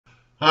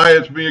Hi,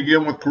 it's me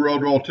again with Corel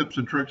Draw Tips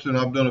and Tricks, and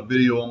I've done a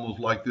video almost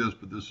like this,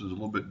 but this is a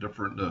little bit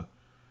different. A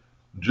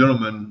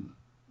gentleman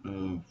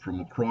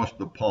from across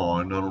the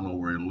pond, I don't know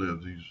where he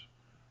lives, he's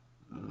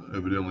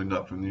evidently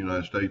not from the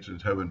United States, and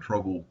is having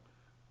trouble,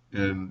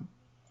 and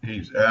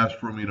he's asked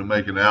for me to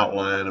make an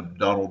outline of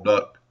Donald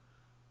Duck,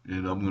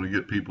 and I'm going to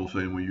get people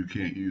saying, well, you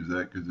can't use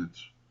that because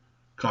it's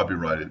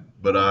copyrighted,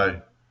 but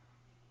I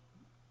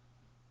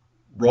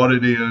brought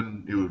it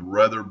in. It was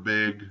rather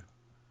big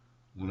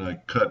when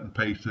I cut and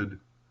pasted.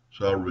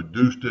 So I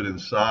reduced it in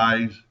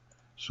size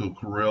so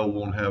Corel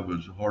won't have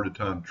as hard a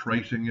time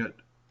tracing it.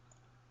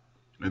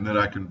 And then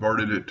I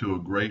converted it to a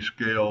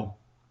grayscale.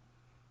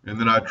 And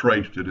then I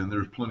traced it. And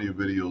there's plenty of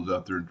videos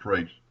out there to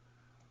trace.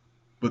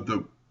 But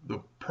the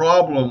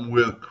problem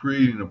with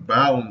creating a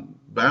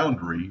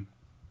boundary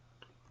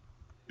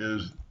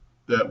is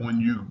that when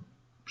you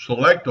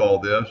select all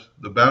this,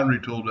 the boundary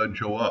tool doesn't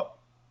show up.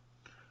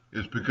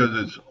 It's because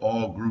it's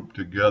all grouped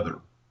together.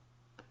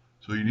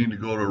 So you need to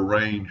go to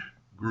Arrange,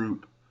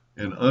 Group,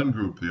 and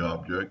ungroup the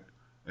object,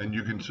 and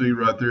you can see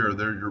right there,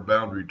 there's your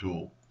boundary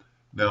tool.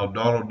 Now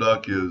Donald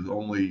Duck is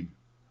only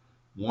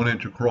 1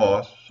 inch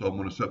across, so I'm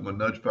going to set my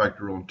nudge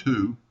factor on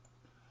 2.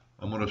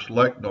 I'm going to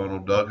select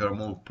Donald Duck, and I'm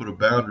going to put a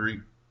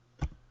boundary,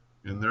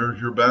 and there's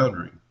your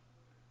boundary.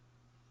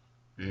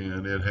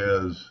 And it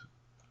has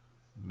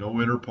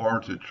no inner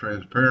parts, it's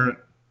transparent,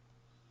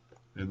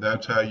 and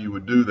that's how you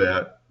would do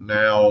that.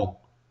 Now,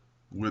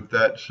 with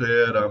that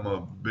said, I'm a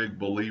big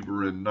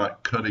believer in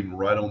not cutting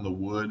right on the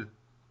wood.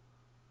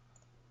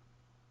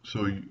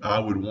 So I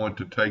would want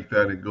to take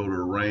that and go to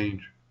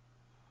Arrange.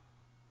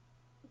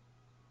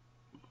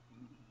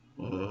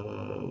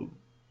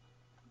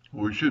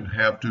 We shouldn't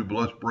have to, but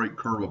let's break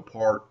curve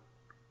apart.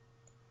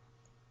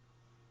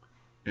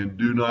 And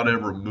do not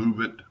ever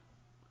move it.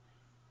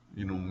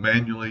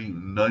 Manually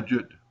nudge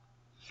it.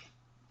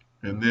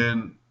 And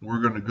then we're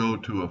going to go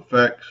to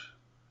Effects,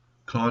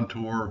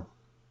 Contour.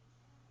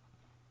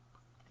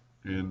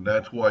 And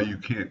that's why you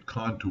can't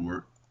contour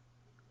it.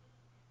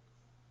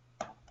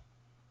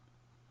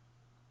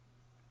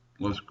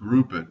 Let's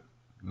group it.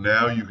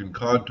 Now you can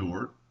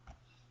contour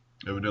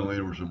it. Evidently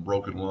there were some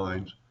broken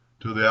lines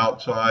to the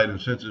outside, and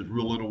since it's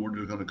real little, we're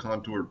just going to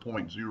contour at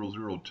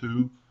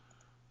 0.002.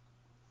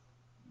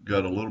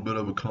 Got a little bit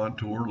of a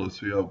contour. Let's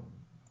see how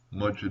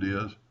much it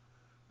is.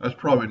 That's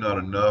probably not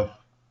enough.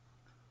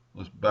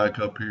 Let's back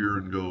up here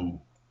and go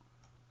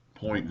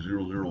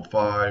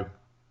 0.005.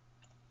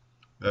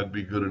 That'd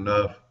be good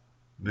enough.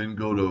 Then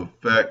go to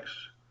Effects,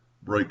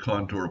 Break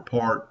Contour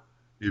Apart.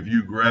 If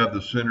you grab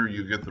the center,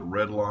 you get the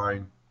red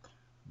line.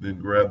 Then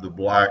grab the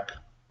black,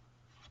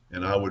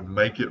 and I would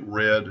make it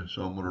red.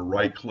 So I'm going to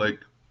right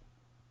click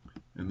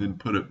and then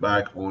put it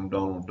back on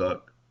Donald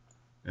Duck,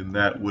 and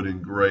that would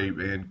engrave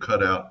and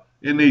cut out.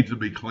 It needs to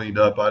be cleaned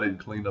up. I didn't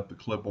clean up the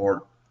clip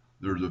art.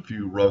 There's a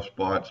few rough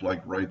spots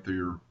like right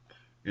there,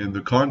 and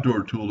the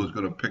contour tool is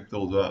going to pick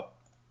those up.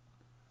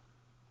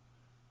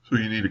 So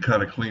you need to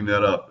kind of clean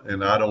that up,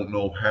 and I don't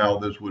know how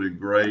this would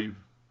engrave.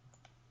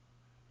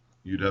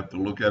 You'd have to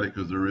look at it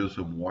because there is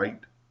some white.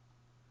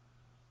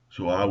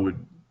 So I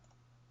would,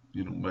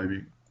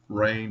 maybe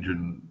range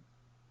and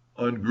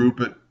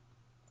ungroup it.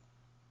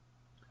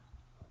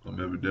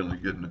 I'm evidently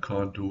getting the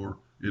contour.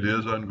 It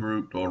is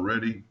ungrouped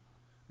already,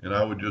 and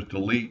I would just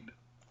delete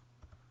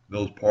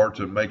those parts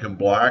and make them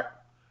black.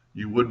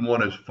 You wouldn't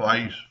want his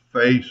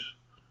face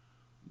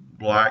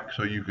black,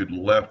 so you could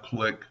left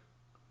click,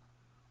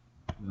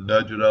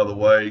 nudge it out of the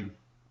way.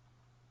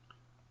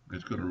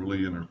 It's going to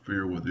really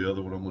interfere with the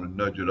other one. I'm going to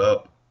nudge it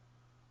up.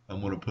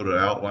 I'm going to put an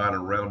outline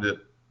around it.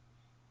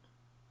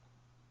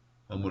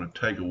 I'm going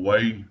to take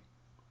away.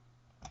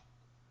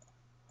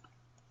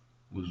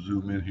 Let's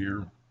zoom in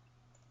here.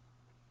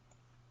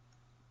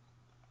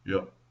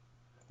 Yep.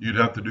 You'd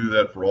have to do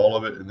that for all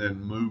of it, and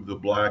then move the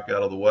black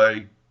out of the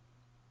way.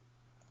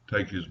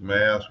 Take his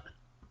mask,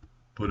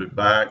 put it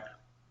back,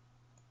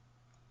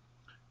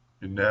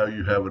 and now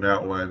you have an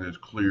outline that's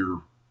clear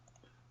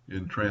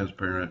and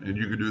transparent. And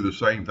you can do the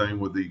same thing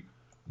with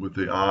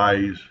the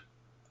eyes.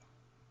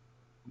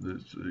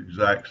 It's the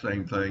exact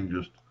same thing,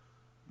 just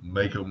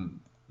make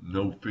them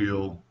no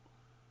fill,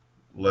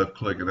 left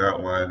click and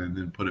outline, and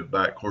then put it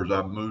back. Of course,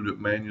 I moved it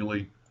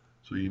manually,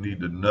 so you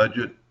need to nudge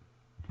it.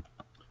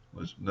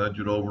 Let's nudge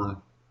it over.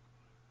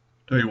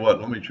 Tell you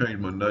what, let me change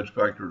my nudge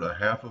factor to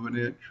 1/2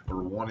 inch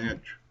or 1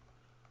 inch.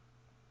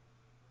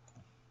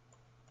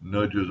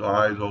 Nudge his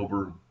eyes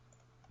over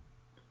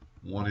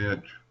 1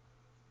 inch.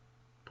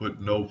 Put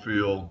no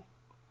fill,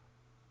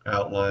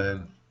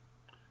 outline,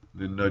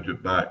 then nudge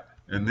it back.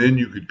 And then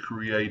you could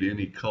create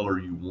any color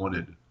you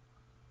wanted.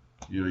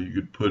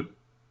 You could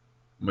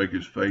make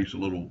his face a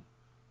little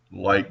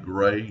light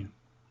gray.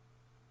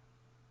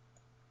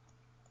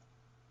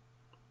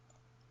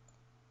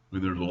 I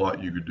mean, there's a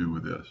lot you could do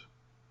with this.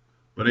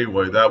 But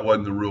anyway, that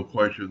wasn't the real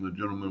question. The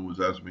gentleman was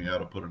asking me how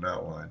to put an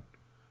outline,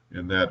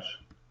 and that's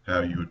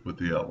how you would put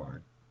the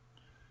outline.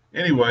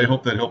 Anyway, I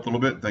hope that helped a little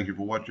bit. Thank you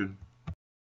for watching.